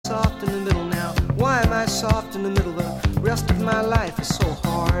soft in the middle now? Why am I soft in the middle? The rest of my life is so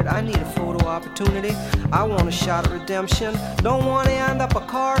hard. I need a photo opportunity. I want a shot at redemption. Don't want to end up a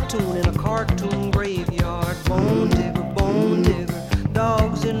cartoon in a cartoon graveyard. Bone digger,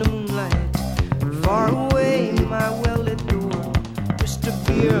 dogs in the moonlight. Far away, my well-lit door. Mr.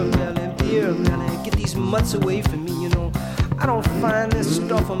 Beer Melly, get these mutts away from me, you know. I don't find this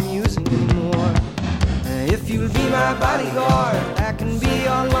stuff amusing anymore. If you'll be my bodyguard, I can be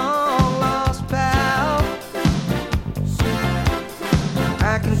your long-lost pal.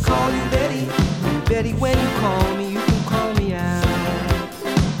 I can call you Betty, Betty, when you call me, you can call me out.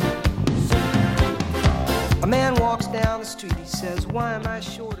 A man walks down the street, he says, why am I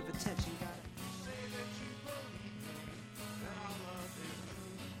short of attention?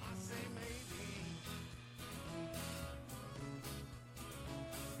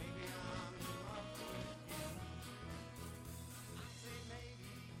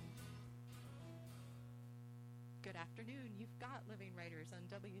 Good afternoon. You've got Living Writers on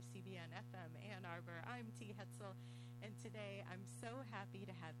WCBN FM Ann Arbor. I'm T. Hetzel, and today I'm so happy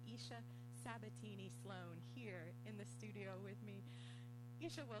to have Isha Sabatini Sloan here in the studio with me.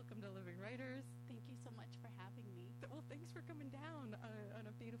 Isha, welcome to Living Writers. Thank you so much for having me. Well, thanks for coming down on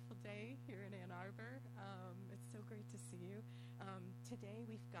a beautiful day here in Ann Arbor. It's so great to see you. Today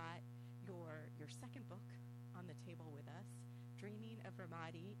we've got your second book on the table with us, Dreaming of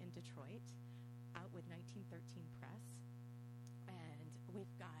Ramadi in Detroit, out with 1913 Press. And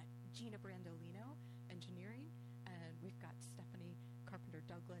we've got Gina Brandolino, engineering, and we've got Stephanie Carpenter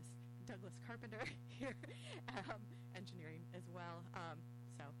Douglas Carpenter here, engineering as well.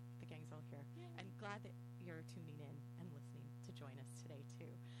 So the gang's all here. Yay. And glad that you're tuning in and listening to join us today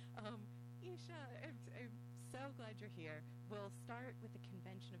too. Isha, I'm so glad you're here. We'll start with the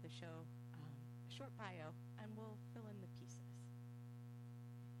convention of the show, a short bio, and we'll fill in the pieces.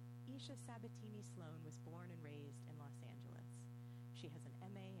 Isha Sabatini Sloan was born and raised in Los Angeles. She has an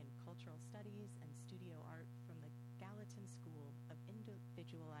MA in Cultural Studies and Studio Art from the Gallatin School of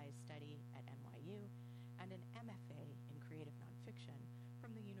Individualized Study at NYU and an MFA in Creative Nonfiction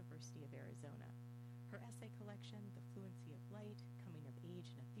from the University of Arizona. Her essay collection, The Fluency of Light, Coming of Age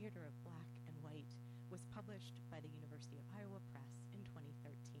in a Theater of Black and White, was published by the University of Iowa Press in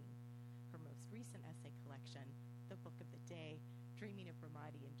 2013. Her most recent essay collection, The Book of the Day, Dreaming of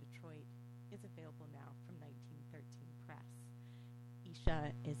Ramadi in Detroit, is available now from 1913 Press.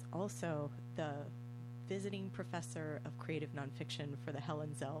 Isha is also the visiting professor of creative nonfiction for the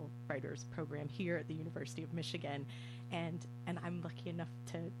Helen Zell Writers Program here at the University of Michigan, and I'm lucky enough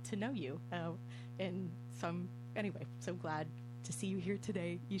to know you. And anyway, so glad to see you here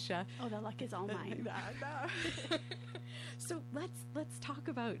today, Isha. Oh, the luck is all mine. So let's talk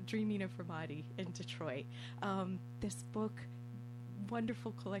about Dreaming of Ramadi in Detroit. This book,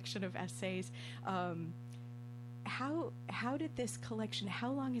 wonderful collection of essays. How did this collection,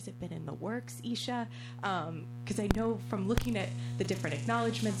 how long has it been in the works, Isha? Because I know from looking at the different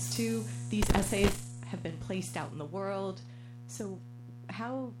acknowledgments too, these essays have been placed out in the world. So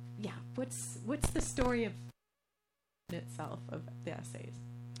what's the story of itself of the essays?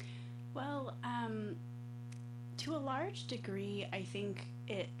 Well, to a large degree, I think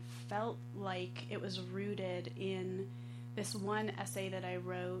it felt like it was rooted in this one essay that I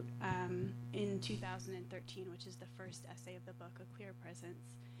wrote in 2013, which is the first essay of the book, A Queer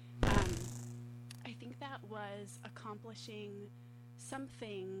Presence. I think that was accomplishing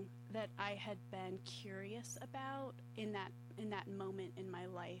something that I had been curious about in that moment in my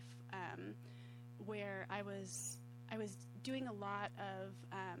life, where I was doing a lot of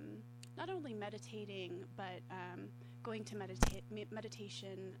not only meditating, but going to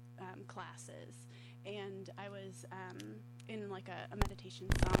meditation classes. And I was in like a meditation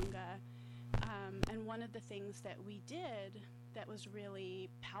sangha. And one of the things that we did that was really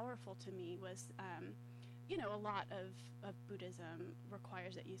powerful to me was, a lot of Buddhism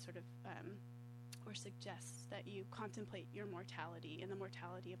requires that you sort of, or suggests that you contemplate your mortality and the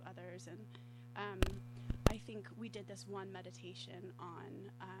mortality of others. And I think we did this one meditation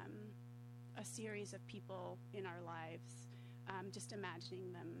on a series of people in our lives, just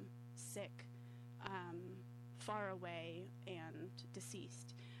imagining them sick, far away, and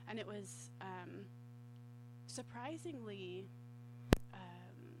deceased. And it was surprisingly,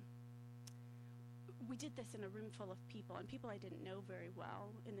 we did this in a room full of people, and people I didn't know very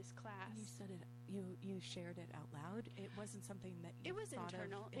well in this class. You said it. You shared it out loud. It wasn't something that you It was thought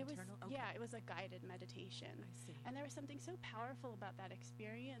internal. of. It was Okay. yeah. It was a guided meditation. I see. And there was something so powerful about that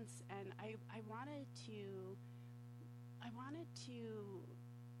experience, and I wanted to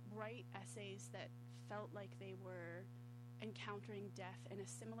write essays that felt like they were encountering death in a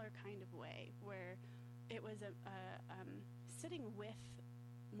similar kind of way, where it was sitting with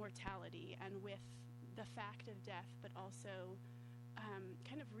mortality and with the fact of death, but also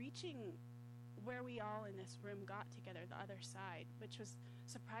kind of reaching where we all in this room got together, the other side, which was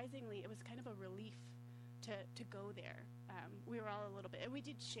surprisingly, it was kind of a relief to go there. We were all a little bit, and we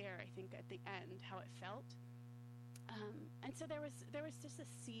did share, I think, at the end how it felt. And so there was just a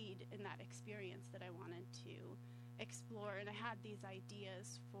seed in that experience that I wanted to explore, and I had these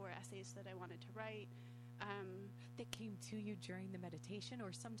ideas for essays that I wanted to write. That came to you during the meditation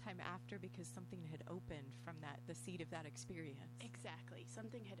or sometime after, because something had opened from that, the seed of that experience? Exactly.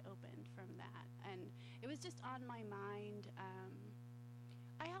 Something had opened from that. And it was just on my mind.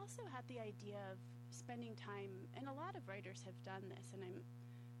 I also had the idea of spending time, and a lot of writers have done this, and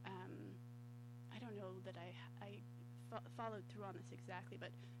I don't know that I followed through on this exactly,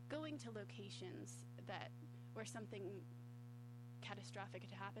 but going to locations where something catastrophic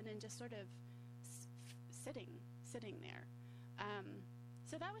had happened and just sort of sitting there.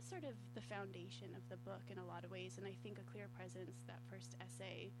 So that was sort of the foundation of the book in a lot of ways, and I think A Clear Presence, that first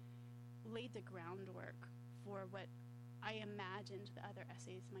essay, laid the groundwork for what I imagined the other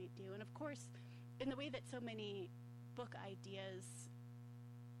essays might do. And of course, in the way that so many book ideas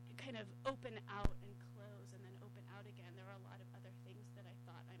kind of open out and close and then open out again, there were a lot of other things that I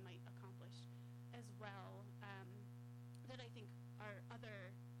thought I might accomplish as well, that I think are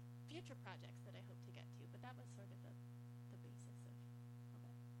other future projects that I hope to get to. But that was sort of the basis of it.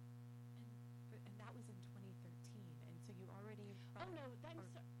 And that was in 2013, and so you already...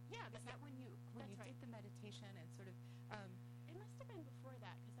 Yeah. Is that when you right. did the meditation and sort of... It must have been before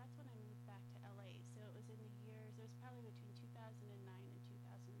that, because that's when I moved back to LA. So it was in the years, it was probably between 2009 and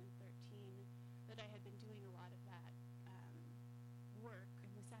 2013 that I had been doing a lot of that work. And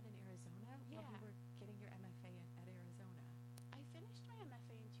was that in Arizona? Yeah. While you were getting your MFA at Arizona? I finished my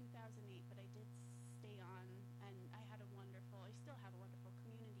MFA in 2008, but I did stay on, and I still have a wonderful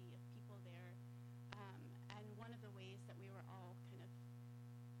community of people there. And one of the ways that we were all kind of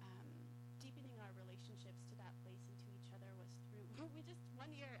deepening our relationships to that place and to each other was through,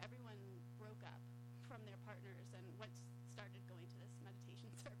 one year everyone broke up from their partners and started going to this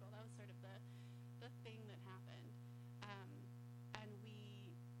meditation circle. That was sort of the thing that happened. And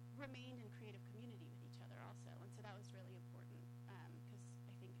we remained in creative community with each other also. And so that was really important, because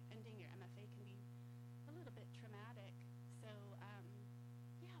I think ending your MFA can be a little bit traumatic. So,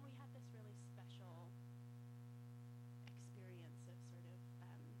 we had this really special experience of sort of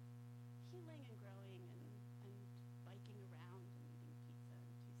healing and growing and biking around and eating pizza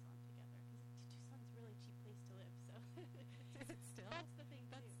in Tucson together, because Tucson's a really cheap place to live. So Is it still? That's the thing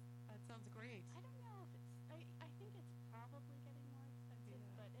too. That sounds great. I don't know if it's. I think it's probably getting more expensive,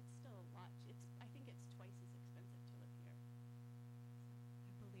 Yeah. but it's still a lot. I think it's twice as expensive to live here.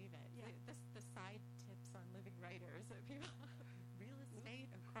 I believe it. Yeah. The side tips on living writers, people, real estate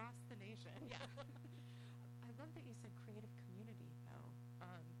across the nation. Yeah. I love that you said creative community, though.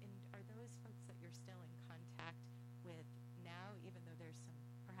 And are those folks that you're still in contact with now, even though there's some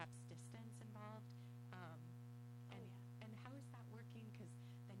perhaps distance involved? And how is that working? Because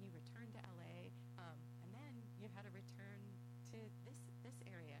then you returned to LA, and then you had to return to this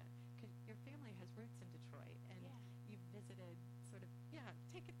area. Because your family has roots in Detroit, and Yeah. you've visited sort of. Yeah,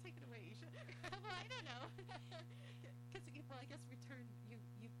 take it away, Isha. Well, I don't know. Because I guess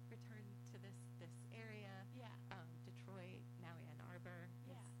you've returned to this area. Yeah. Detroit, now Ann Arbor,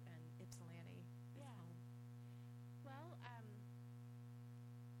 Yeah. and Ypsilanti is Yeah. home. Well,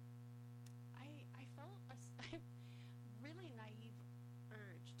 I felt a really naive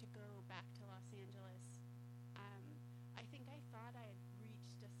urge to go back to Los Angeles. I think I thought I had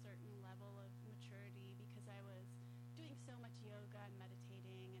reached a certain level of maturity because I was doing so much yoga and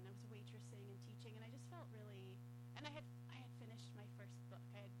meditating, and I was waitressing and teaching, and I just felt really, and I had finished my first book,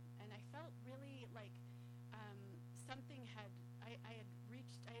 and I felt really like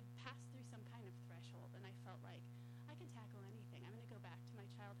I had passed through some kind of threshold, and I felt like I can tackle anything. I'm going to go back to my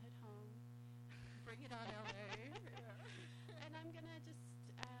childhood home. Bring it on, LA. Yeah. And I'm gonna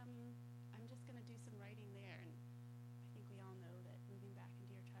just gonna do some writing there. And I think we all know that moving back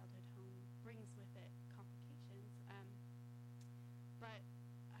into your childhood home brings with it complications.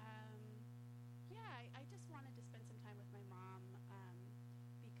 I just wanted to spend some time with my mom,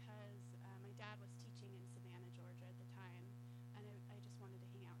 because my dad was teaching in Savannah, Georgia at the time, and I just wanted to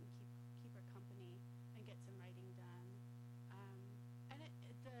hang out and keep her company and get some writing done. And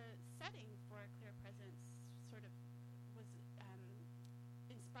the setting for A Clear Presence sort of was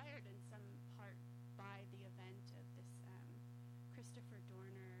inspired in some part by the event of this Christopher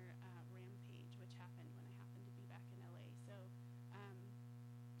Dorner rampage, which happened when I happened to be back in LA. So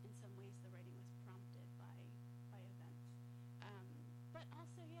but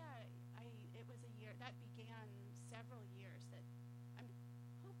also, yeah, it was a year that began several years that I'm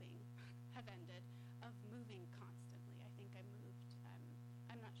hoping have ended of moving constantly. I think I moved,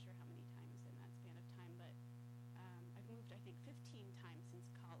 I'm not sure how many times in that span of time, but I've moved, I think, 15 times since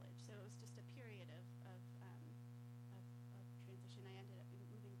college. So it was just a period of transition. I ended up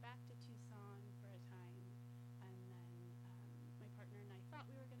moving back to Tucson for a time, and then my partner and I thought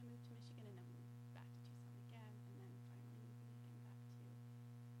we were going to move to Michigan, and then we moved back to Tucson again, and then finally moving again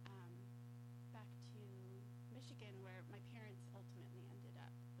back to Michigan, where my parents ultimately ended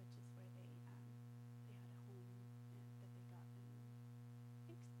up, which is where they had a home that they got in, I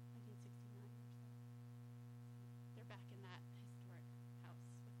think, 1969 or so. They're back in that historic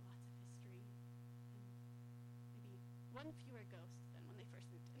house with lots of history and maybe one fewer ghosts than when they first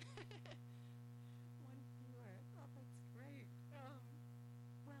moved in. One fewer. Oh, that's great.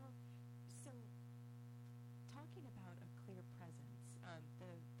 Well, so talking about a clear presence,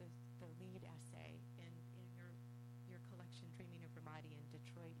 the lead essay in your collection, Dreaming of Ramadi in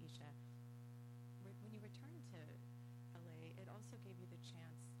Detroit, Isha, when you returned to LA, it also gave you the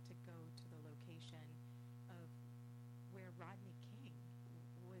chance to go to the location of where Rodney King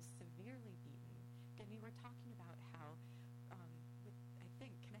was severely beaten. And you were talking about how, with, I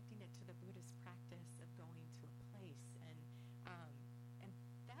think, connecting it to the Buddhist practice of going to a place, and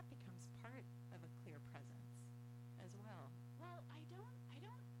that becomes part of a clear presence as well. Well, I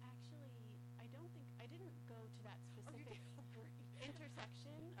didn't go to that specific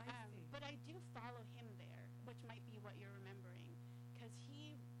intersection, I see. but I do follow him there, which might be what you're remembering, because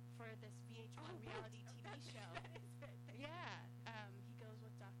he, for this VH1 reality TV show, That is right. yeah, he goes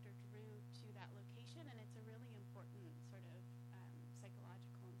with Dr. Drew to that location, and it's a really important sort of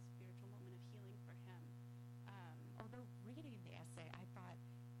psychological and spiritual moment of healing for him. Although reading the essay, I thought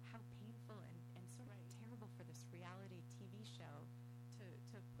how painful and sort of Right. terrible for this reality TV show to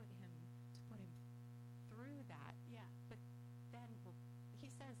put him through that. Yeah. But then he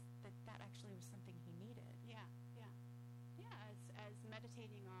says that actually was something he needed. Yeah. As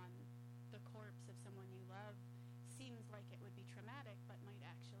meditating on the corpse of someone you love seems like it would be traumatic, but might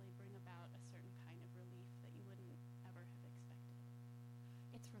actually bring about a certain kind of relief that you wouldn't ever have expected.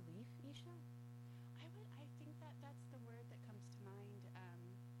 It's relief, Isha? I think that's the word that comes to mind,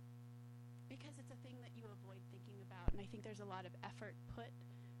 because it's a thing that you avoid thinking about, and I think there's a lot of effort put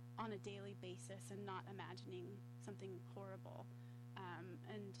on a daily basis and not imagining something horrible,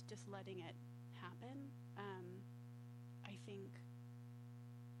 and just letting it happen. I think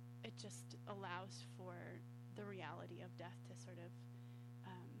it just allows for the reality of death to sort of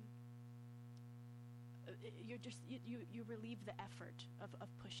you relieve the effort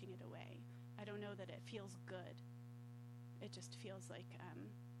of pushing it away. I don't know that it feels good. It just feels like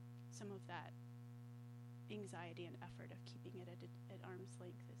some of that anxiety and effort of keeping it at arm's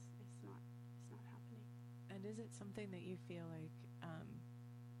length is not happening. And is it something that you feel like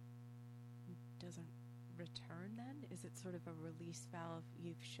doesn't return then? Is it sort of a release valve?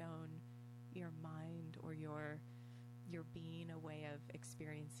 You've shown your mind or your being a way of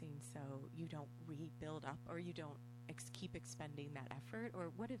experiencing, so you don't rebuild up, or you don't keep expending that effort?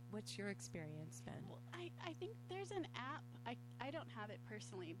 Or what's your experience been? Well, I think there's an app, I don't have it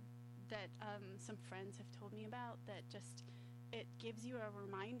personally, that some friends have told me about, that just, it gives you a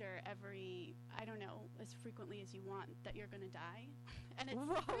reminder every, I don't know, as frequently as you want, that you're going to die. And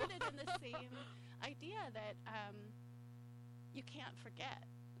it's rooted in the same idea that you can't forget.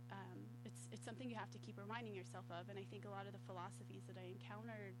 It's something you have to keep reminding yourself of, and I think a lot of the philosophies that I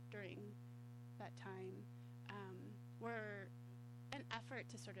encountered during that time were an effort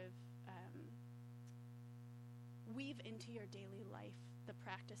to sort of weave into your daily life the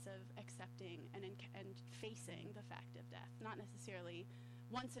practice of accepting and facing the fact of death, not necessarily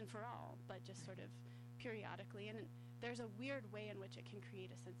once and for all, but just sort of periodically. And there's a weird way in which it can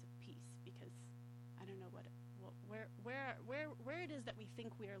create a sense of peace, because I don't know where it is that we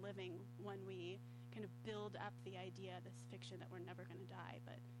think we are living when we kind of build up the idea, this fiction that we're never going to die,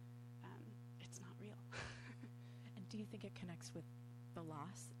 but it's not real. And do you think it connects with the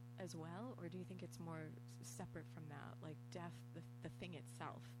loss as well, or do you think it's more separate from that, like death, the thing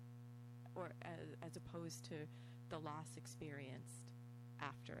itself, or as opposed to the loss experienced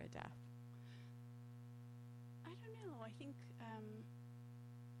after a death? I don't know. I think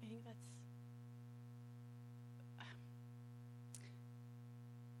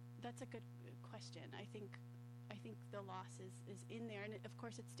that's a good question. I think the loss is in there, and of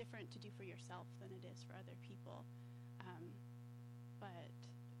course it's different to do for yourself than it is for other people. But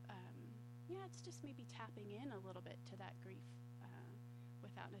yeah, it's just maybe tapping in a little bit to that grief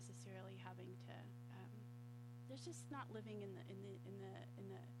without necessarily having to there's just not living in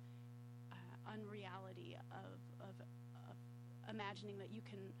the unreality of imagining that you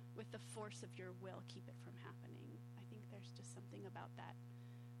can, with the force of your will, keep it from happening. I think there's just something about that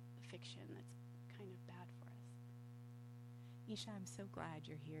fiction that's kind of bad for us. Isha, I'm so glad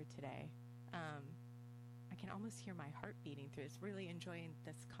you're here today. I can almost hear my heart beating through this, really enjoying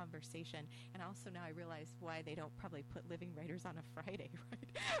this conversation. And also now I realize why they don't probably put Living Writers on a Friday,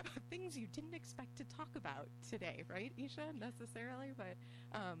 right? Things you didn't expect to talk about today, right, Isha, necessarily? But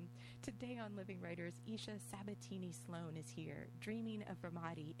today on Living Writers, Isha Sabatini Sloan is here, Dreaming of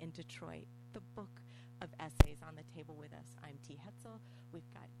Ramadi in Detroit, the book of essays on the table with us. I'm T. Hetzel.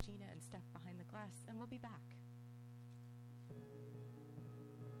 We've got Gina and Steph behind the glass, and we'll be back.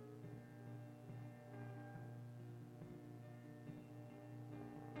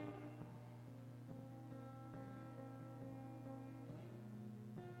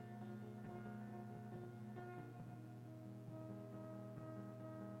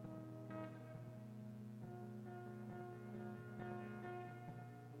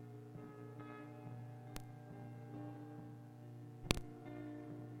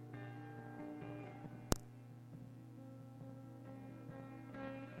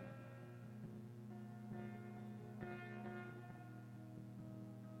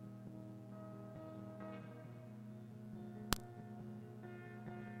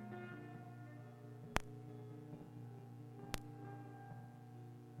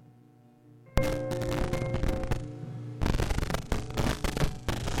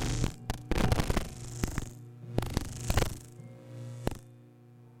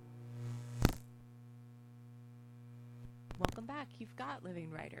 Welcome back. You've got Living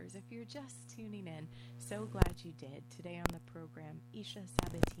Writers. If you're just tuning in, so glad you did. Today on the program, Isha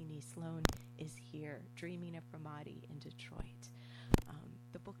Sabatini Sloan is here, Dreaming of Ramadi in Detroit,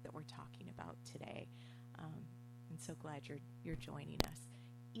 the book that we're talking about today. I'm so glad you're joining us.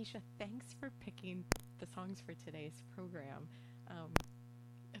 Isha, thanks for picking the songs for today's program.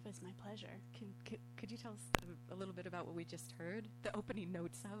 It was my pleasure. Could you tell us a little bit about what we just heard, the opening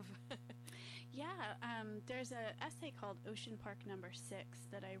notes of? Yeah, there's an essay called Ocean Park Number 6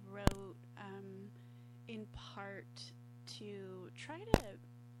 that I wrote in part to try to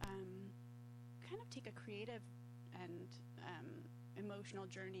kind of take a creative and emotional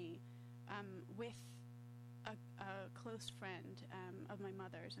journey with a close friend of my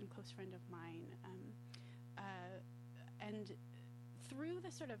mother's and close friend of mine. And through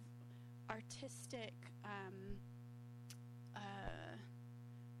the sort of artistic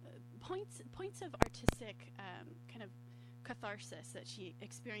points of artistic kind of catharsis that she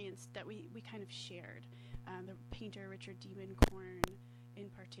experienced that we kind of shared. The painter Richard Diebenkorn in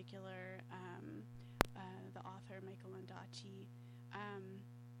particular, the author Michael Ondaatje.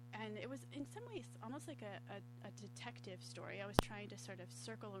 And it was in some ways almost like a detective story. I was trying to sort of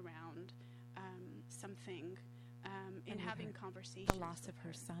circle around something in having conversations. The loss of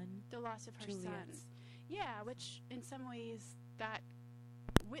her son. The loss of her son. Yeah, which in some ways that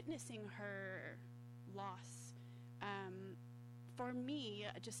witnessing her loss, for me,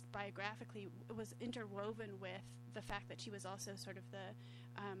 just biographically, was interwoven with the fact that she was also sort of the,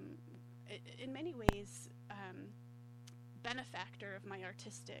 in many ways, benefactor of my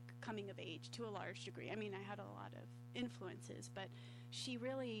artistic coming of age to a large degree. I mean, I had a lot of influences, but she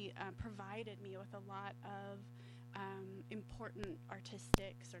really provided me with a lot of important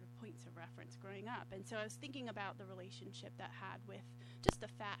artistic sort of points of reference growing up. And so I was thinking about the relationship that had with just the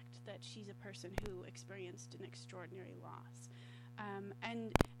fact that she's a person who experienced an extraordinary loss.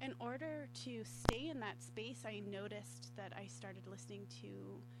 And in order to stay in that space, I noticed that I started listening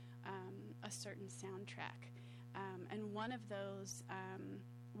to a certain soundtrack. And one of those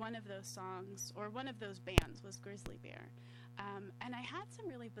songs, or one of those bands, was Grizzly Bear. And I had some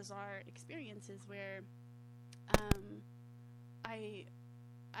really bizarre experiences where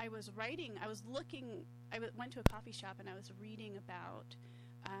I was writing, I went to a coffee shop and I was reading about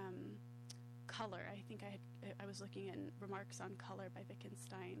color. I think I was looking at Remarks on Color by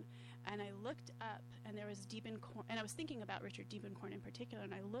Wittgenstein, and I looked up and there was Diebenkorn, and I was thinking about Richard Diebenkorn in particular,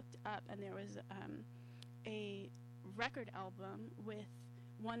 and I looked up and there was a record album with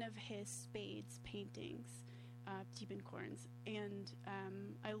one of his Spades paintings, Diebenkorn's, and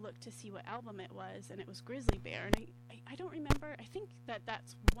I looked to see what album it was, and it was Grizzly Bear, and I don't remember. I think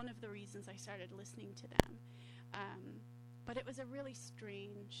that's one of the reasons I started listening to them. But it was a really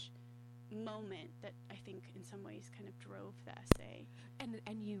strange moment that I think in some ways kind of drove the essay.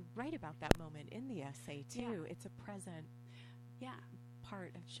 And you write about that moment in the essay too. Yeah. It's a present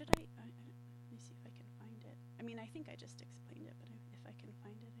part of. Should I let me see if I can find it. I mean, I think I just explained it, but if I can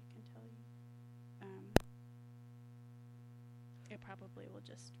find it, I can tell you. probably will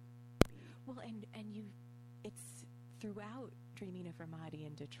just be. Well, and it's throughout Dreaming of Ramadi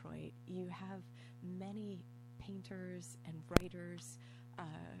in Detroit, you have many painters and writers,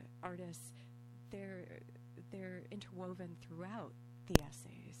 artists. They're interwoven throughout the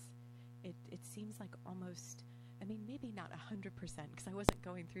essays. It seems like almost, I mean, maybe not 100%, because I wasn't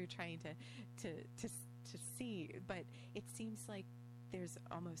going through trying to see, but it seems like there's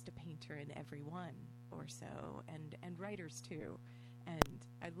almost a painter in every one or so, and writers too. And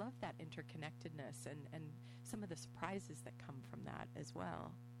I love that interconnectedness and some of the surprises that come from that as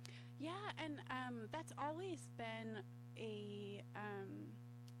well. Yeah, and that's always been a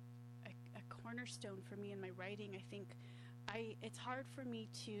cornerstone for me in my writing. I think it's hard for me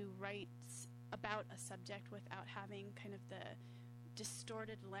to write about a subject without having kind of the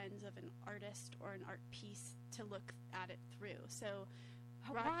distorted lens of an artist or an art piece to look at it through. So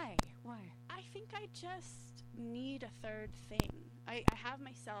Why? I think I just need a third thing. I have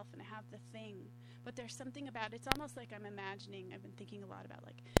myself and I have the thing, but there's something about it's almost like I'm imagining. I've been thinking a lot about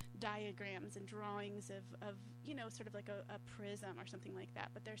like diagrams and drawings of sort of like a prism or something like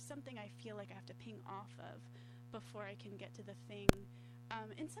that, but there's something I feel like I have to ping off of before I can get to the thing.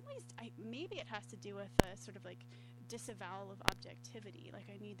 In some ways, maybe it has to do with a sort of like disavowal of objectivity. Like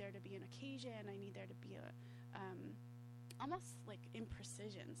I need there to be an occasion, I need there to be a almost like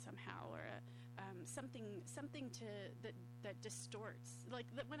imprecision somehow, or something that distorts. Like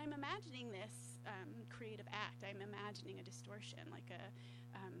when I'm imagining this creative act, I'm imagining a distortion, like a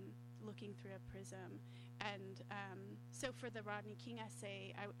looking through a prism. And so for the Rodney King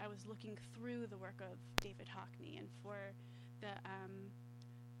essay, I was looking through the work of David Hockney, and for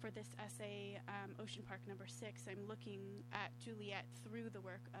this essay, Ocean Park No. 6, I'm looking at Juliet through the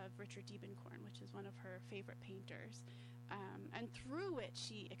work of Richard Diebenkorn, which is one of her favorite painters, and through which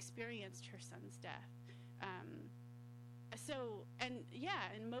she experienced her son's death. And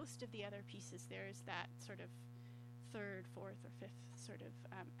most of the other pieces, there's that sort of third, fourth, or fifth sort of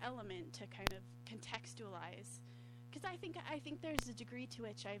element to kind of contextualize, because I think there's a degree to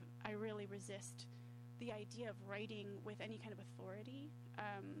which I really resist the idea of writing with any kind of authority.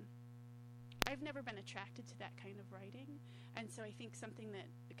 I've never been attracted to that kind of writing, and so I think something that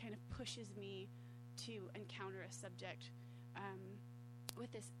kind of pushes me to encounter a subject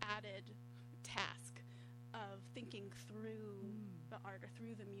with this added task of thinking through the art or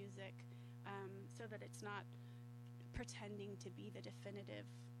through the music, so that it's not pretending to be the definitive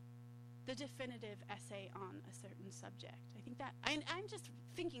essay on a certain subject. I think that I'm just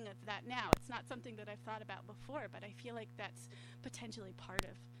thinking of that now. It's not something that I've thought about before, but I feel like that's potentially part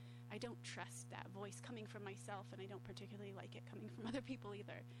of. I don't trust that voice coming from myself, and I don't particularly like it coming from other people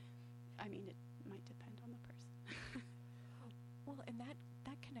either. I mean, it might depend on the person. Well, and that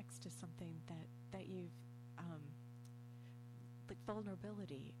connects to something that you've like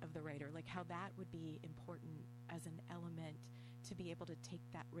vulnerability of the writer, like how that would be important as an element to be able to take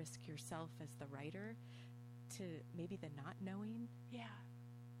that risk yourself as the writer, to maybe the not knowing. Yeah.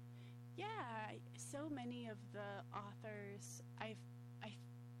 So many of the authors I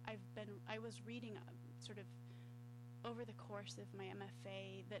was reading sort of over the course of my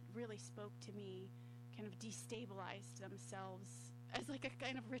MFA that really spoke to me, kind of destabilized themselves as like a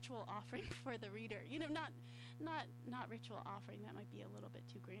kind of ritual offering for the reader. Not ritual offering, that might be a little bit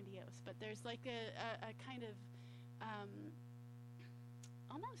too grandiose, but there's like a kind of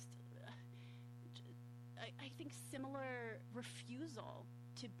almost I think similar refusal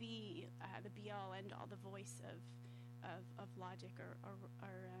to be the be-all end-all, the voice of logic, or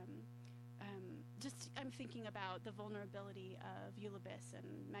just I'm thinking about the vulnerability of Eulabis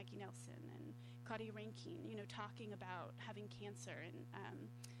and Maggie Nelson and Claudia Rankine, talking about having cancer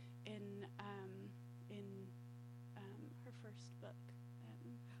in her first book.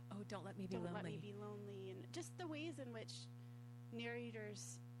 Don't Let Me Be Lonely. Don't Let Me Be Lonely, and just the ways in which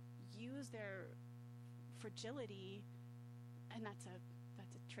narrators use their fragility, and that's a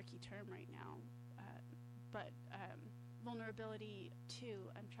tricky term right now, but vulnerability too.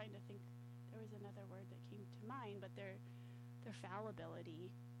 I'm trying to think. There was another word that came to mind, but their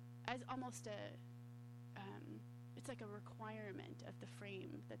fallibility as almost it's like a requirement of the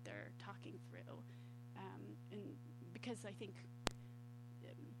frame that they're talking through, and because I think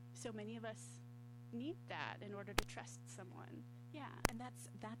so many of us need that in order to trust someone. Yeah, and that's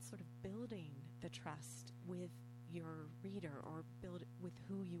sort of building the trust with your reader, or build with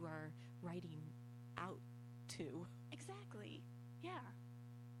who you are writing out to. Exactly. Yeah.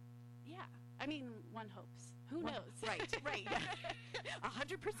 I mean, one hopes. Who knows? Right.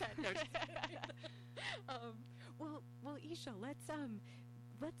 100%. Well, Isha, let's.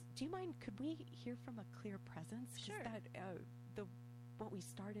 Do Do you mind, could we hear from A Clear Presence? 'Cause Sure. that, what we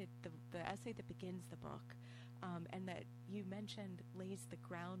started, the essay that begins the book, and that you mentioned lays the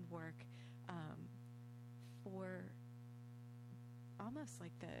groundwork for almost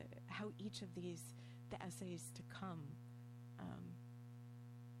like how each of the essays to come, I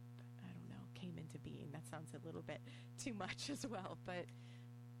don't know, came into being. That sounds a little bit too much as well, but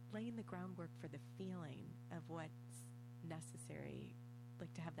laying the groundwork for the feeling of what's necessary,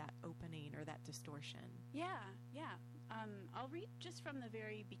 like to have that opening or that distortion. Yeah. I'll read just from the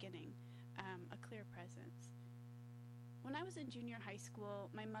very beginning, A Clear Presence. When I was in junior high school,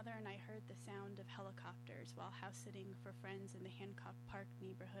 my mother and I heard the sound of helicopters while house-sitting for friends in the Hancock Park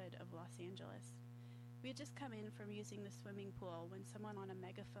neighborhood of Los Angeles. We had just come in from using the swimming pool when someone on a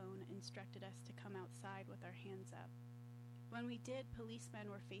megaphone instructed us to come outside with our hands up. When we did,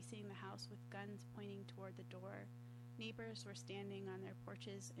 policemen were facing the house with guns pointing toward the door. Neighbors were standing on their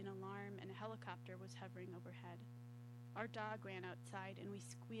porches in alarm, and a helicopter was hovering overhead. Our dog ran outside, and we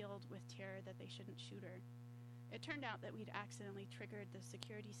squealed with terror that they shouldn't shoot her. It turned out that we'd accidentally triggered the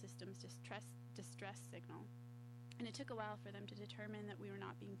security system's distress signal, and it took a while for them to determine that we were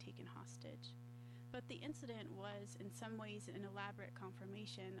not being taken hostage. But the incident was, in some ways, an elaborate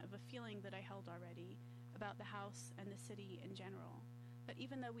confirmation of a feeling that I held already about the house and the city in general. But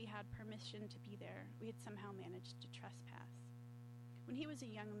even though we had permission to be there, we had somehow managed to trespass. When he was a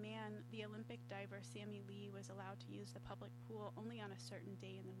young man, the Olympic diver Sammy Lee was allowed to use the public pool only on a certain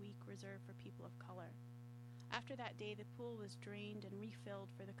day in the week reserved for people of color. After that day, the pool was drained and refilled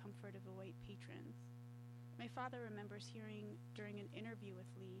for the comfort of the white patrons. My father remembers hearing during an interview with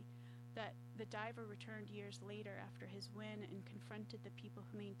Lee that the diver returned years later after his win and confronted the people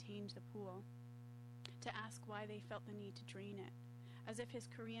who maintained the pool to ask why they felt the need to drain it, as if his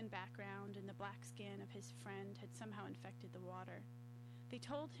Korean background and the black skin of his friend had somehow infected the water. They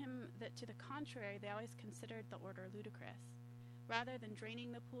told him that to the contrary, they always considered the order ludicrous. Rather than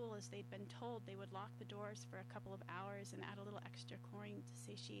draining the pool as they'd been told, they would lock the doors for a couple of hours and add a little extra chlorine to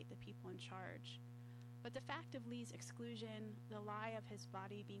satiate the people in charge. But the fact of Lee's exclusion, the lie of his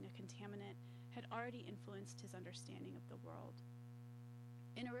body being a contaminant, had already influenced his understanding of the world.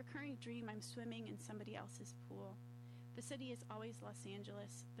 In a recurring dream, I'm swimming in somebody else's pool. The city is always Los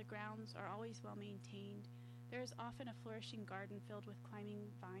Angeles. The grounds are always well maintained. There is often a flourishing garden filled with climbing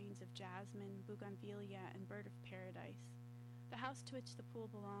vines of jasmine, bougainvillea, and bird of paradise. The house to which the pool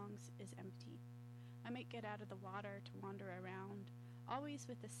belongs is empty. I might get out of the water to wander around, always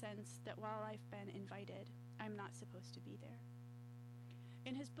with the sense that while I've been invited, I'm not supposed to be there.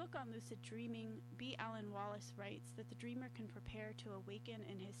 In his book on lucid dreaming, B. Alan Wallace writes that the dreamer can prepare to awaken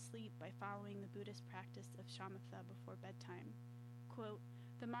in his sleep by following the Buddhist practice of shamatha before bedtime. Quote,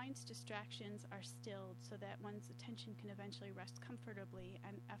 "The mind's distractions are stilled so that one's attention can eventually rest comfortably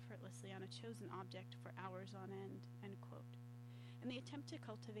and effortlessly on a chosen object for hours on end," end quote. In the attempt to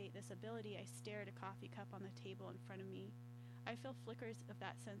cultivate this ability, I stare at a coffee cup on the table in front of me. I feel flickers of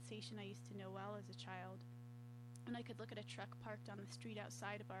that sensation I used to know well as a child. And I could look at a truck parked on the street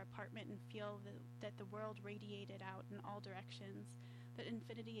outside of our apartment and feel that the world radiated out in all directions, that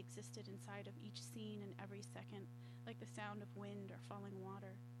infinity existed inside of each scene and every second, like the sound of wind or falling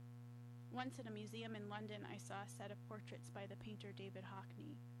water. Once at a museum in London, I saw a set of portraits by the painter David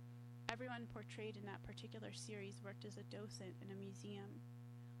Hockney. Everyone portrayed in that particular series worked as a docent in a museum.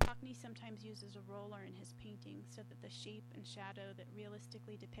 Hockney sometimes uses a roller in his paintings so that the shape and shadow that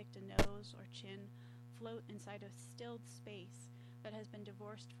realistically depict a nose or chin float inside a stilled space that has been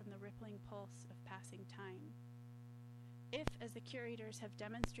divorced from the rippling pulse of passing time. If, as the curators have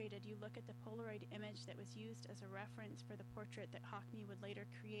demonstrated, you look at the Polaroid image that was used as a reference for the portrait that Hockney would later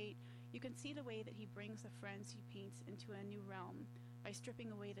create, you can see the way that he brings the friends he paints into a new realm by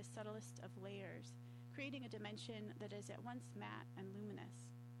stripping away the subtlest of layers, creating a dimension that is at once matte and luminous,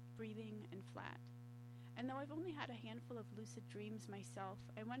 breathing and flat. And though I've only had a handful of lucid dreams myself,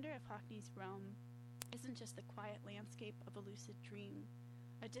 I wonder if Hockney's realm isn't just the quiet landscape of a lucid dream,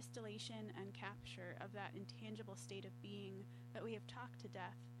 a distillation and capture of that intangible state of being that we have talked to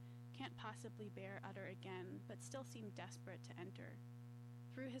death, can't possibly bear utter again, but still seem desperate to enter.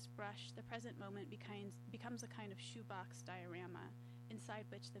 Through his brush, the present moment becomes a kind of shoebox diorama, inside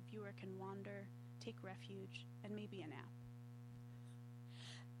which the viewer can wander, take refuge, and maybe a nap.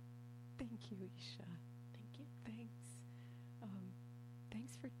 Thank you, Isha. Thank you. Thanks.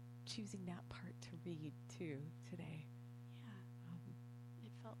 Thanks for choosing that part to read, too, today. Yeah.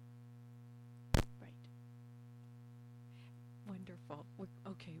 It felt right. Wonderful.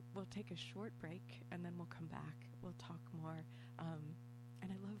 Okay, we'll take a short break, and then we'll come back. We'll talk more.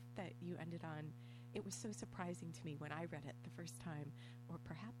 And I love that you ended on, it was so surprising to me when I read it the first time, or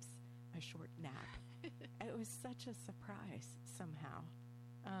perhaps nap. It was such a surprise somehow.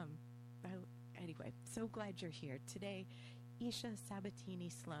 Anyway, so glad you're here. Today, Isha Sabatini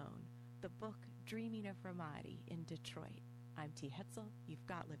Sloan, the book Dreaming of Ramadi in Detroit. I'm T. Hetzel. You've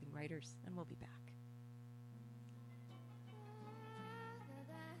got Living Writers, and we'll be back.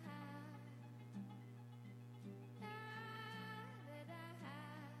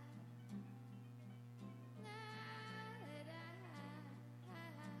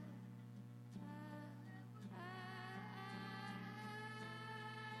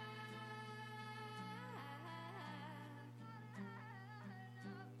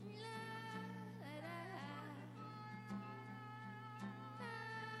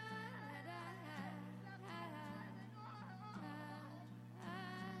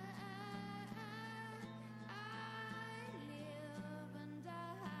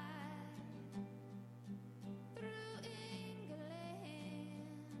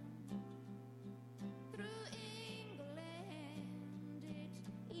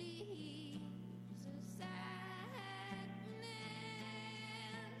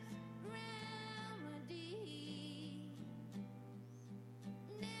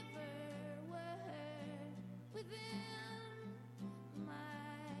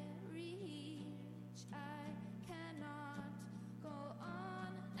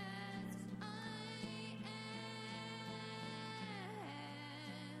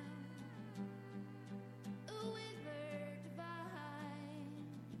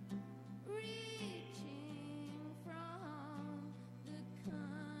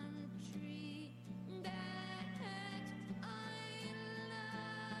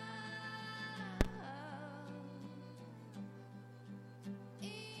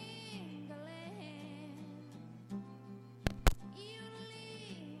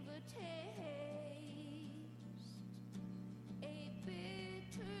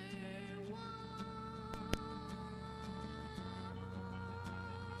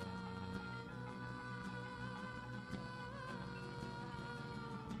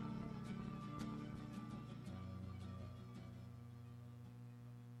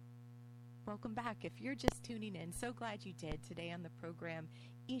 Welcome back. If you're just tuning in, so glad you did. Today on the program,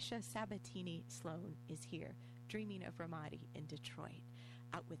 Isha Sabatini Sloan is here, Dreaming of Ramadi in Detroit,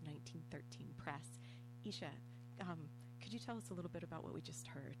 out with 1913 Press. Isha, could you tell us a little bit about what we just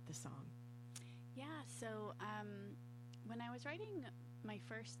heard, the song? Yeah, so when I was writing my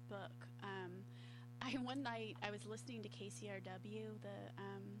first book, one night I was listening to KCRW,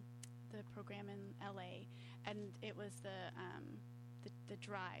 the program in LA, and it was the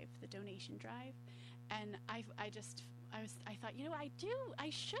drive, the donation drive, and I thought, I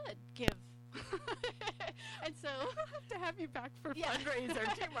should give. And so to have you back for yeah. fundraiser,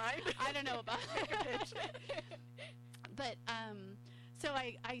 do you mind? I don't know about it. But so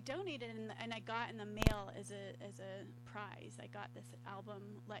I donated, and I got in the mail as a prize. I got this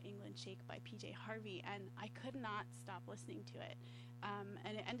album, Let England Shake by PJ Harvey, and I could not stop listening to it.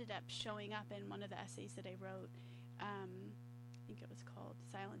 And it ended up showing up in one of the essays that I wrote. I think it was called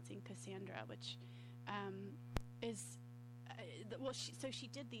Silencing Cassandra, which is she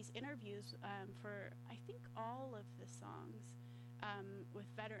did these interviews for I think all of the songs with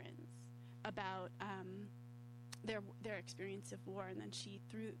veterans about their experience of war, and then she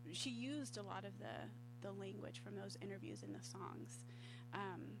used a lot of the language from those interviews in the songs,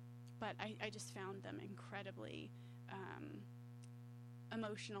 but I just found them incredibly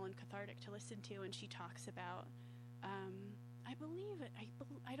emotional and cathartic to listen to. And she talks about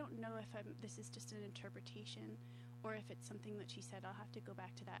I don't know if this is just an interpretation or if it's something that she said. I'll have to go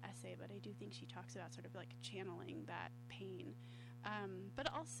back to that essay, but I do think she talks about sort of like channeling that pain. But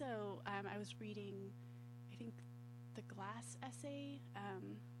also, I was reading, I think, the Glass essay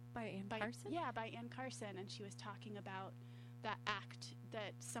by Anne Carson? Yeah, by Anne Carson, and she was talking about that act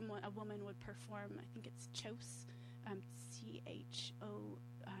that a woman would perform. I think it's Chose,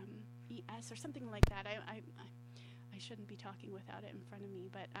 CHOES or something like that. I shouldn't be talking without it in front of me,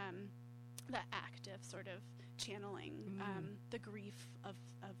 but the act of sort of channeling the grief of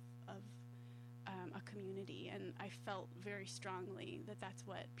a community, and I felt very strongly that that's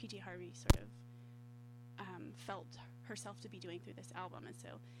what P.J. Harvey sort of felt herself to be doing through this album, and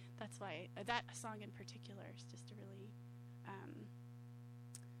so that's why that song in particular is just a really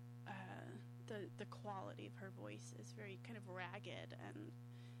the quality of her voice is very kind of ragged and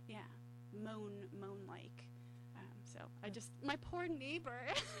moan like. So I just, my poor neighbor,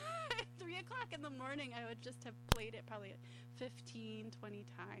 at 3 o'clock in the morning, I would just have played it probably 15, 20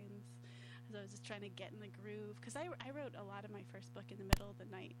 times. As I was just trying to get in the groove. Because I wrote a lot of my first book in the middle of the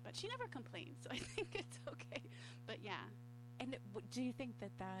night, but she never complained, so I think it's okay. But yeah. And do you think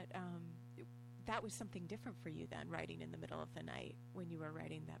that that was something different for you then, writing in the middle of the night when you were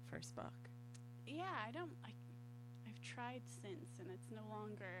writing that first book. Yeah, I've tried since, and it's no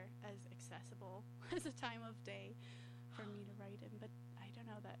longer as accessible as a time of day for me to write in. But I don't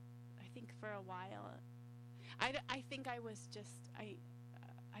know, that I think for a while, I think I was just, I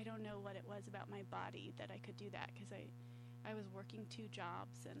don't know what it was about my body that I could do that, because I was working 2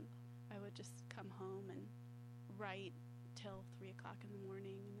 jobs, and I would just come home and write till 3 o'clock in the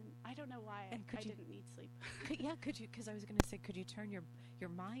morning, and then I don't know why I didn't need sleep. Could you? Because I was going to say, could you turn your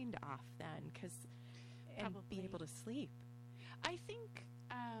mind off then? And be able to sleep? I think.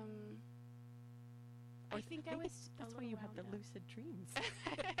 That's why you have the lucid dreams.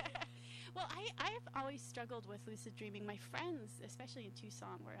 Well, I've always struggled with lucid dreaming. My friends, especially in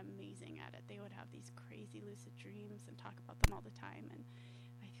Tucson, were amazing at it. They would have these crazy lucid dreams and talk about them all the time, and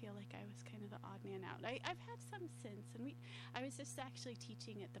I feel like I was kind of the odd man out. I've had some since, and I was just actually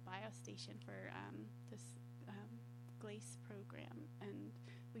teaching at the biostation for this GLACE program, and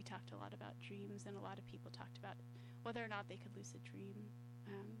we talked a lot about dreams, and a lot of people talked about whether or not they could lucid dream.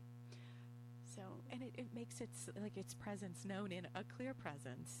 And it makes its presence known in a clear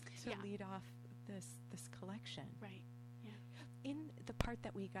presence to lead off this collection. Right. Yeah. In the part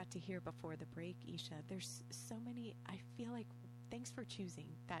that we got to hear before the break, Isha, there's so many. I feel like, thanks for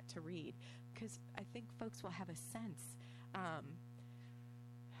choosing that to read, because I think folks will have a sense of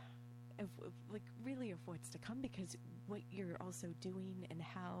what's to come, because what you're also doing, and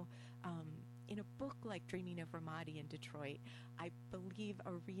how in a book like Dreaming of Ramadi in Detroit, I believe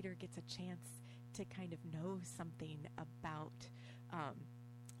a reader gets a chance to kind of know something about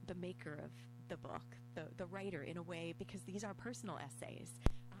the maker of the book, the writer, in a way, because these are personal essays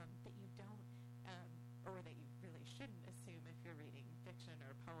that you don't, or that you really shouldn't assume if you're reading fiction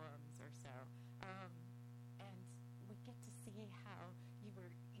or poems or so. And we get to see how you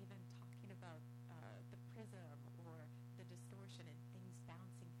were even talking about the prism or the distortion and things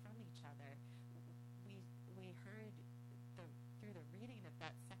bouncing from each other. We heard through the reading of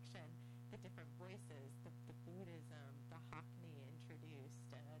that section the different voices, the Buddhism, the Hockney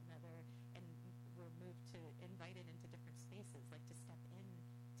introduced, and we're moved to invited into different spaces, like to step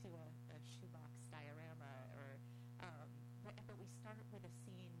into a shoebox diorama, but we start with a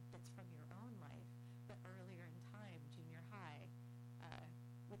scene that's from your own life, but earlier in time, junior high,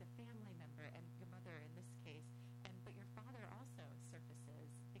 with a family member, and your mother in this case, but your father also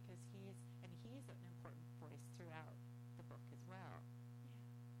surfaces, because he's an important voice throughout the book as well.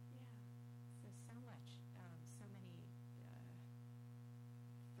 So much, so many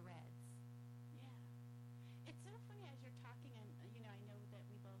threads. Yeah. It's so funny as you're talking, and I know that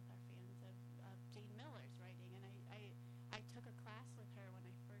we both are fans of Jane Miller's writing, and I took a class with her when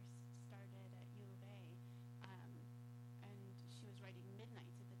I first started at U of A, and she was writing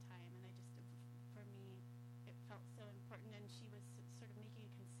Midnights at the time, and for me, it felt so important, and she was sort of making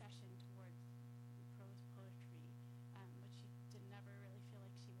a concession towards prose poetry, which she did never really feel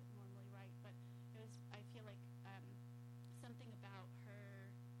like she would normally write, but I feel like something about her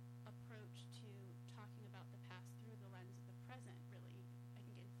approach to talking about the past through the lens of the present really, I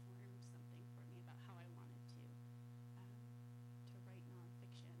think, informed something for me about how I wanted to write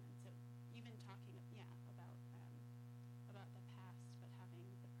nonfiction. And so even talking about the past, but having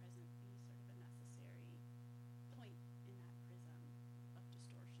the present be sort of a necessary point in that prism of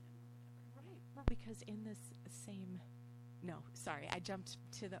distortion or whatever. Right. Well, because in this same... No, sorry, I jumped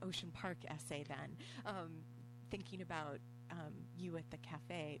to the Ocean Park essay then, thinking about you at the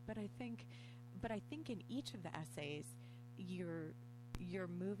cafe. But I think in each of the essays, you're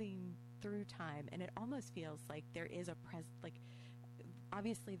moving through time, and it almost feels like there is a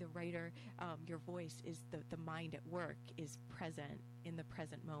obviously the writer, your voice is the mind at work is present in the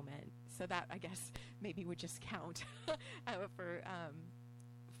present moment. So that, I guess, maybe would just count for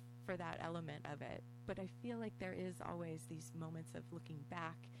that element of it. But I feel like there is always these moments of looking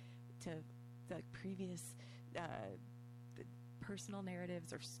back to the previous personal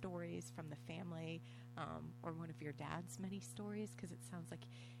narratives or stories from the family, or one of your dad's many stories, because it sounds like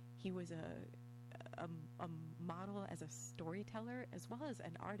he was a model as a storyteller as well as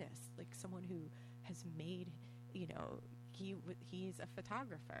an artist, like someone who has made, he's a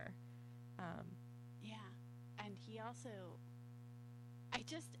photographer. And he also, I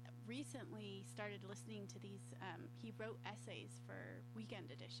just recently started listening to these, he wrote essays for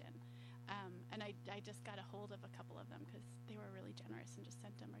Weekend Edition, and I just got a hold of a couple of them because they were really generous and just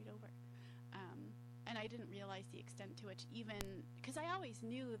sent them right over. And I didn't realize the extent to which, even because I always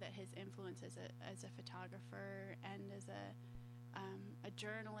knew that his influence as a photographer and as a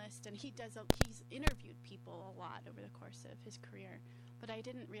journalist, and he's interviewed people a lot over the course of his career, but I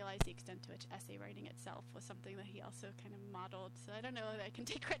didn't realize the extent to which essay writing itself was something that he also kind of modeled. So I don't know that I can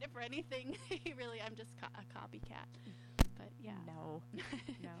take credit for anything. Really, I'm just a copycat. But yeah. No,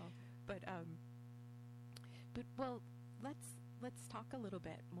 no. But well, let's talk a little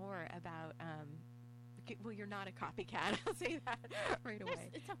bit more about. Well, you're not a copycat. I'll say that right away.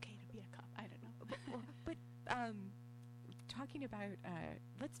 It's okay to be a cop. I don't know. but talking about,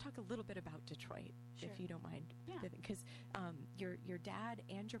 let's talk a little bit about Detroit, Sure. if you don't mind. Yeah. Because your dad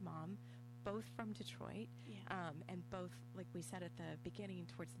and your mom, both from Detroit, Yeah. and both, like we said at the beginning,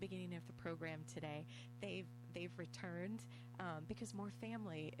 towards the beginning of the program today, they've returned because more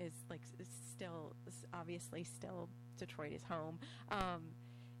family is like still, obviously still Detroit is home,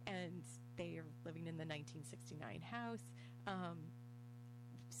 and they are living in the 1969 house.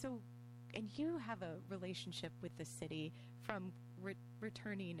 And you have a relationship with the city from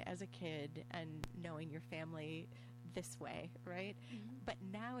returning as a kid and knowing your family this way, right? Mm-hmm. But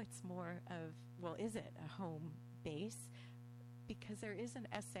now it's more of, well, is it a home base? Because there is an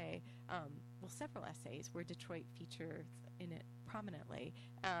essay, several essays where Detroit features in it prominently.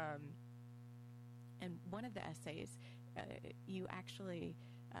 And one of the essays, you actually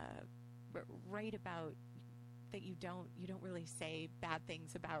write about that you don't really say bad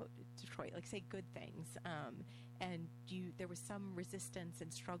things about Detroit, like say good things. And there was some resistance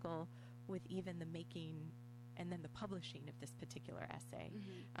and struggle with even the making and then the publishing of this particular essay.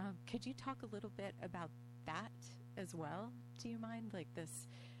 Mm-hmm. Could you talk a little bit about that as well? Do you mind? Like this,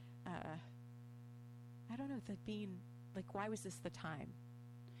 I don't know, that being, like, why was this the time?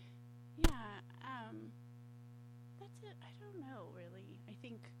 Yeah, that's it. I don't know, really. I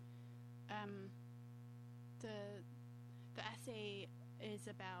think the essay is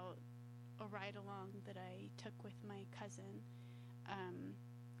about a ride-along that I took with my cousin,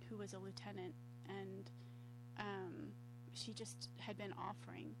 who was a lieutenant, and she just had been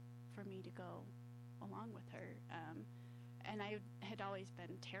offering for me to go along with her. And I had always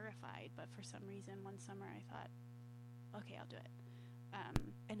been terrified, but for some reason one summer I thought, okay, I'll do it.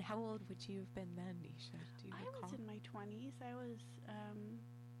 And how old would you have been then, Nisha? Do you recall? I was in my 20s.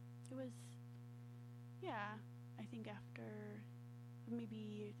 I think after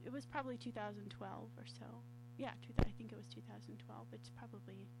maybe, it was probably 2012 or so. Yeah, I think it was 2012. It's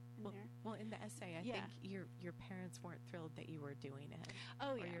probably in there. Well, in the essay, I think your parents weren't thrilled that you were doing it.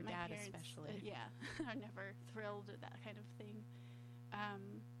 Oh, or yeah. your My dad parents, especially. are never thrilled at that kind of thing.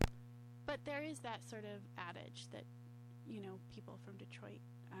 But there is that sort of adage that, people from Detroit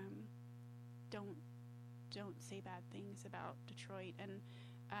don't say bad things about Detroit. And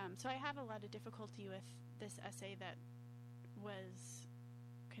so I had a lot of difficulty with this essay that was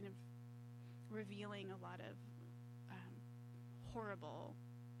kind of revealing a lot of horrible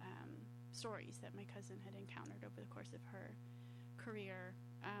stories that my cousin had encountered over the course of her career.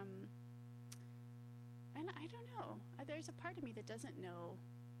 And I don't know. There's a part of me that doesn't know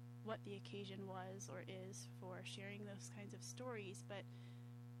what the occasion was or is for sharing those kinds of stories, but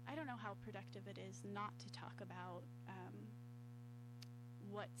I don't know how productive it is not to talk about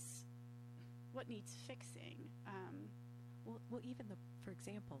what needs fixing. Well, even for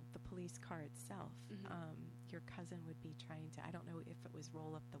example, the police car itself. Mm-hmm. Your cousin would be trying to, I don't know if it was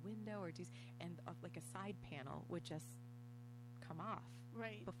roll up the window or like a side panel would just come off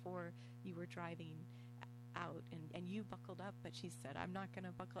Right. before you were driving out, and you buckled up, but she said, "I'm not going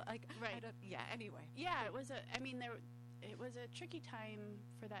to buckle." Like, Right. Anyway. Yeah, it was it was a tricky time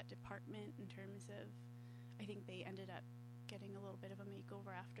for that department in terms of, I think they ended up getting a little bit of a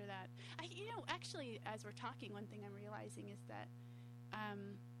makeover after that. Actually, as we're talking, one thing I'm realizing is that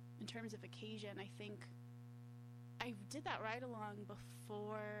in terms of occasion, I think I did that ride along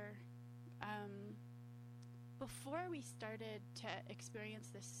before we started to experience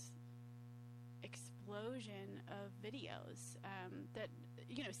this explosion of videos. That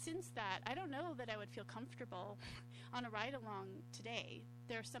since that, I don't know that I would feel comfortable on a ride along today.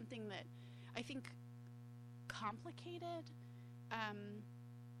 There's something that I think complicated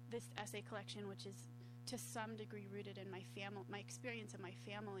this essay collection, which is to some degree rooted in my experience of my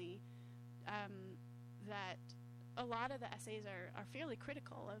family, that a lot of the essays are fairly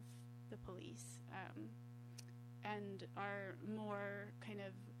critical of the police, and are more kind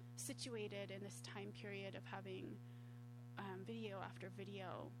of situated in this time period of having video after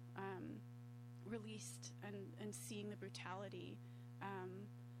video released and seeing the brutality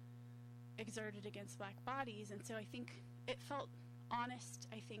exerted against black bodies. And so I think it felt honest,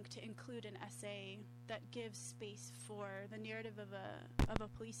 to include an essay that gives space for the narrative of a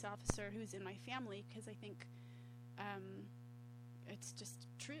police officer who's in my family, because I think it's just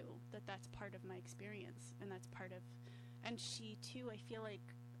true that that's part of my experience, and that's part of And she, too, I feel like,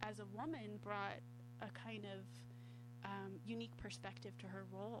 as a woman, brought a kind of unique perspective to her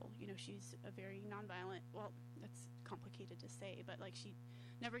role. You know, she's a very nonviolent, well, that's complicated to say, but like she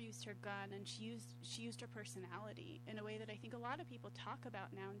never used her gun, and she used her personality in a way that I think a lot of people talk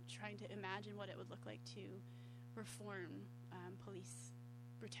about now, trying to imagine what it would look like to reform police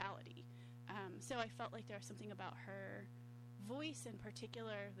brutality. So I felt like there was something about her voice in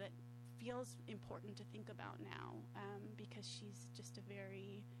particular that feels important to think about now, because she's just a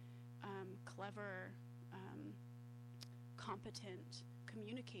very clever, competent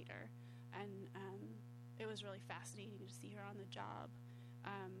communicator, and it was really fascinating to see her on the job,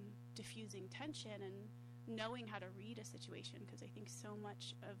 diffusing tension and knowing how to read a situation, because I think so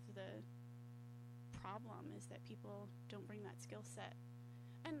much of the problem is that people don't bring that skill set.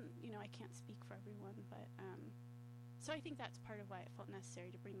 And, you know, I can't speak for everyone, but so I think that's part of why it felt necessary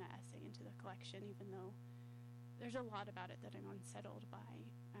to bring that essay into the collection, even though there's a lot about it that I'm unsettled by.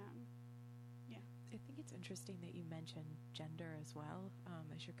 I think it's interesting that you mentioned gender as well,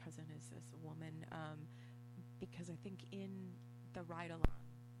 as your cousin is a woman, because I think in the ride-along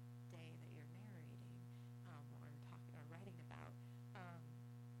day that you're narrating, or talking or writing about,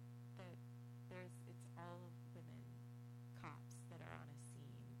 that it's all women cops that are on a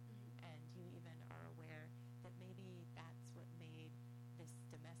scene, and you even are aware that maybe that's what made this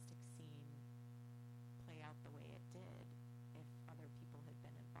domestic scene play out the way it did. If other people had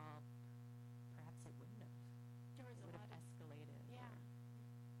been involved, perhaps it wouldn't have. It would have escalated. Yeah.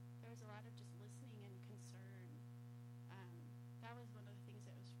 There was a lot of just listening and concern. That was one of the things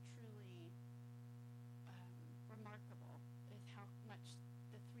that was truly remarkable, is how much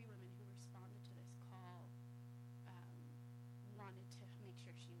the three women who responded to this call wanted to make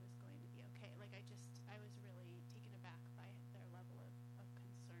sure she was going to be okay. Like, I was really taken aback by their level of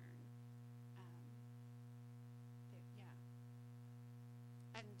concern.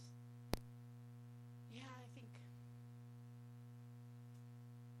 And yeah, I think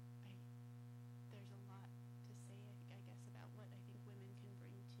there's a lot to say, I guess, about what I think women can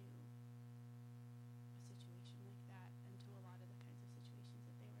bring to a situation like that, and to a lot of the kinds of situations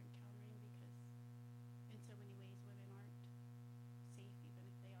that they were encountering, because in so many ways women aren't safe, even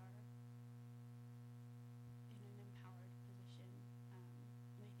if they are in an empowered position. And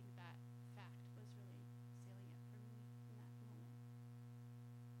I think that fact was really salient for me in that moment.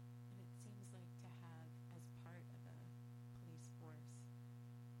 And it seems like to have, as part of a police force,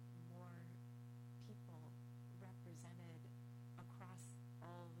 more people represented across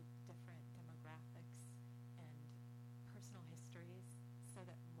all different demographics and personal histories, so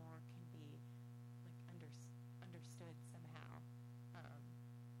that more can be like understood somehow,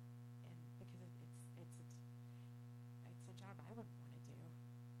 and because it's a job I wouldn't want to do,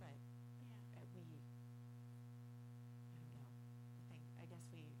 but we, I guess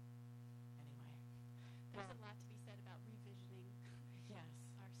we, anyway. There's a lot to be said about revisioning Yes.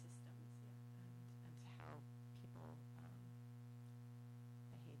 our systems. And how people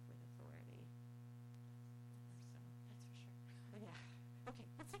behave with authority. That's for sure. Yeah. Okay,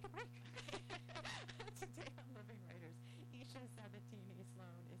 let's take a break. Today on Living Writers, Isha Sabatini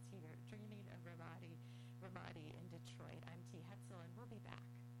Sloan is here, dreaming of Ramadi in Detroit. I'm T. Hetzel, and we'll be back.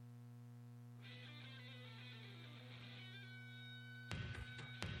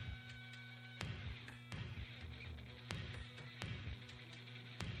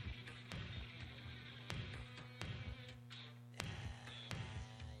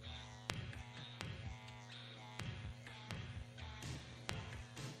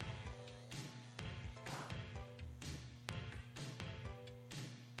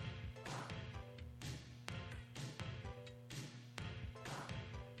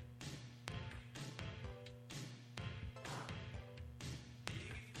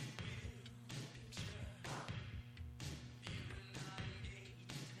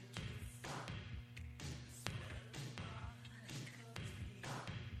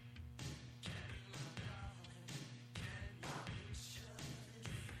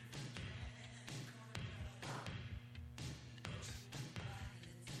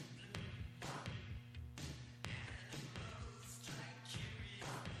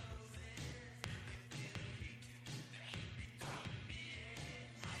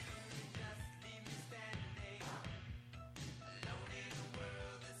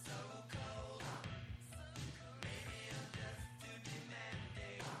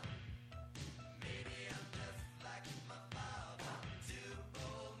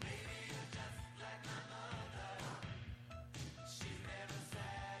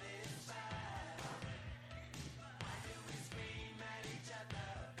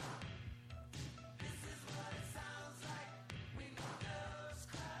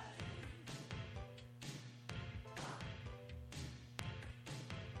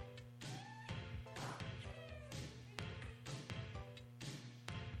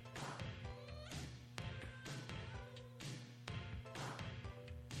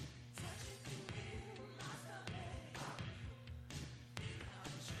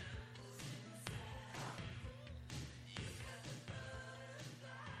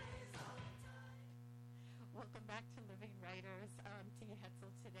 living writers, Tia Hetzel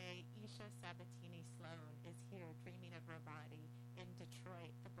today. Isha Sabatini Sloan is here, Dreaming of Ramadi in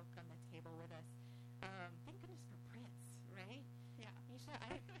Detroit, the book on the table with us. Thank goodness for Prince, right? Yeah. Isha,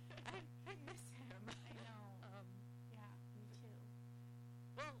 I miss him. I know. Yeah, me too.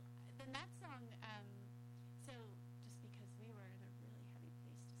 Well, then that song, so just because we were in a really heavy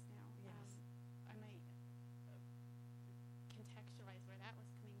place just now, Yes. I might contextualize where that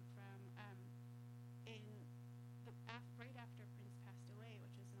was coming from. In the right after Prince passed away,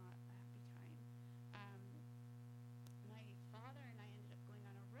 which was not a happy time, my father and I ended up going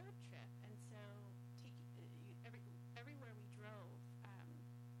on a road trip, and so everywhere we drove,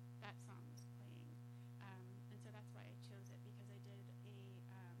 that song was playing, and so that's why I chose it, because I did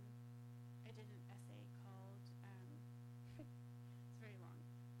an essay called it's very long,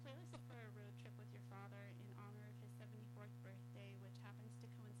 Playlist for a Road Trip with Your Father in honor of his 74th birthday, which happens to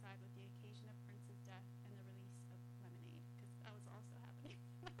coincide with the occasion of Prince's death and the release of Lemonade, because that was also happening.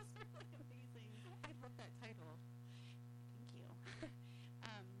 That was really amazing. I love that title. Thank you.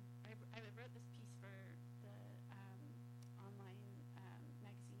 I wrote this piece for the online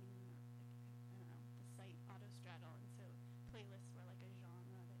magazine, or I don't know, the site Autostraddle, and so playlists were like a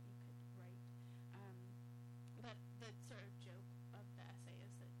genre that you could write. But the sort of joke of the essay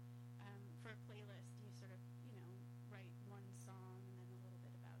is that for a playlist, you sort of, write one song and then a little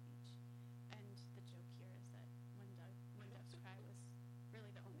bit about each. And the joke here is that When Doves Cry was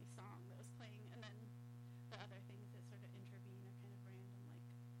really the only song that was playing, and then the other things that sort of intervene are kind of random, like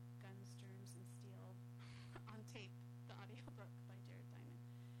Guns, Germs, and Steel on tape, the audiobook by Jared Diamond.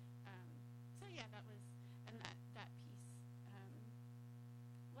 So yeah, that was, and that piece,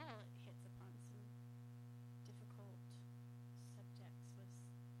 while it hits upon some difficult subjects, was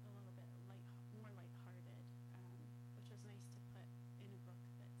a little bit more lighthearted, which was nice to put in a book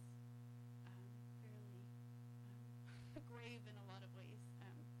that's fairly grave in a lot of ways.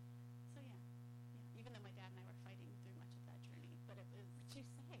 So yeah, even though my dad and I were fighting through much of that journey, but it was. What'd you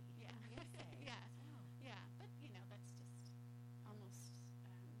say? Yeah. You say. Yeah. Wow. Yeah, but that's just almost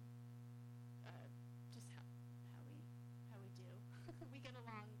just how we do. We get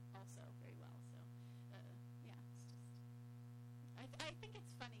along also very well. So yeah, it's just. I think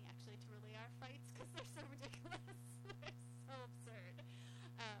it's funny actually to relay our fights because they're so ridiculous. They're so absurd.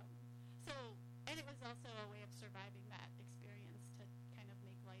 And it was also a way of surviving that experience to kind of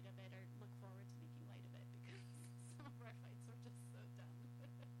make light of it, or look forward to making light of it, because some of our fights were just so dumb.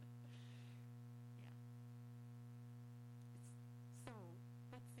 Yeah. So,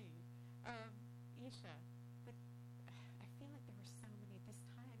 let's see. Isha, I feel like there were so many. This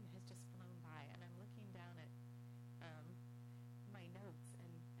time has just flown by, and I'm looking down at my notes and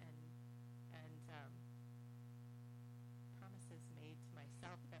promises made to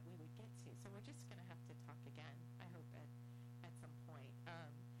myself that we would get to. So we're just going to have to talk again, I hope, at some point.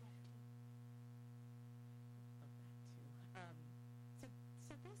 Love that too.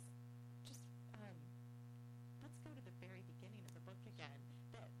 So this just let's go to the very beginning of the book again.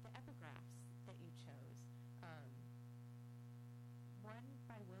 The epigraphs that you chose. One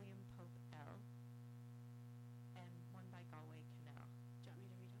by William Pope L. and one by Galway Canal. Do you want me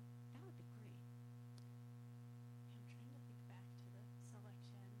to read them? That would be great. Yeah, I'm trying to think back to the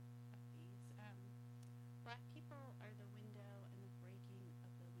selection of these. Black people are the window and the breaking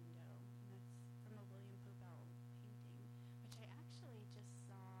of the window. And that's from a William Pobell painting, which I actually just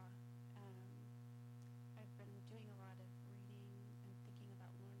saw. I've been doing a lot of reading and thinking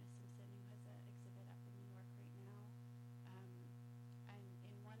about Lorna Simpson, who has an exhibit up in New York right now. And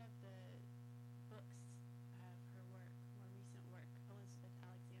in one of the books of her work, more recent work, Elizabeth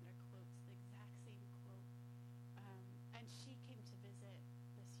Alexander quotes the exact same quote. And she came to visit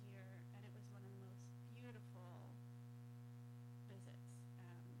this year, and it was one of the most beautiful visits.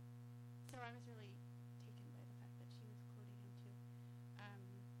 So I was really taken by the fact that she was quoting him too.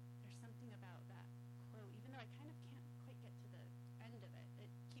 There's something about that quote, even though I kind of can't quite get to the end of it, it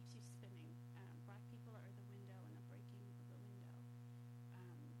keeps you spinning. Black people are the window and the breaking of the window.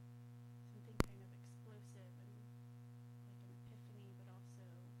 Something kind of explosive and like an epiphany, but also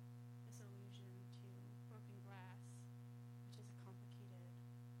this allusion to broken glass, which is a complicated,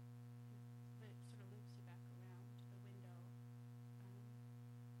 but it sort of loops you back around the window.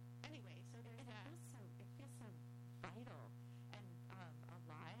 Anyway, so there's And it that. feels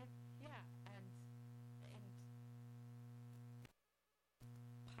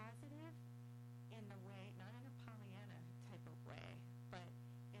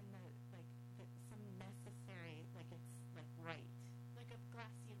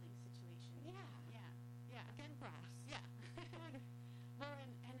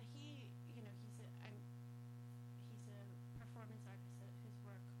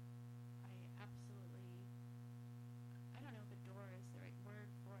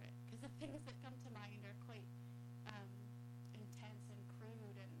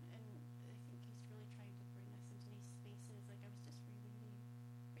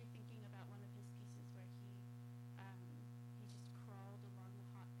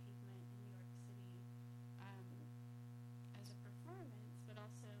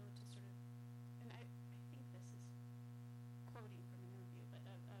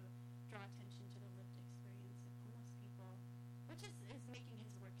making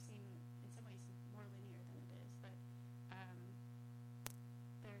his work seem in some ways more linear than it is, but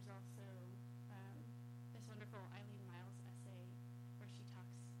there's also this wonderful Eileen Myles essay where she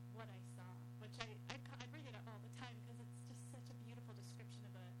talks What I Saw, which I bring it up all the time because it's just such a beautiful description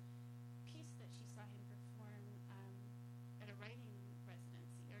of a piece that she saw him perform at a writing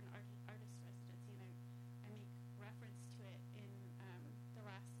residency or an artist residency, and I make reference to it in the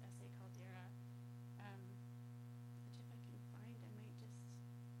last essay, Caldera, which if I can find, I might just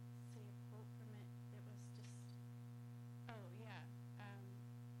say a quote from it. It was just, oh yeah.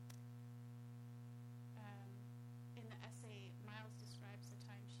 In the essay, Miles describes the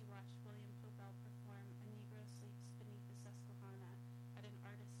time she watched William Pobell perform A Negro Sleeps Beneath the Susquehanna at an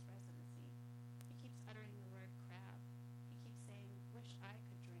artist's residency. He keeps uttering the word crab. He keeps saying, wish I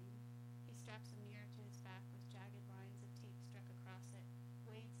could dream. He straps a mirror to his back with jagged lines of tape struck across it,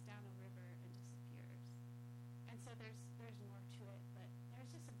 wades down a river, and disappears. And so there's more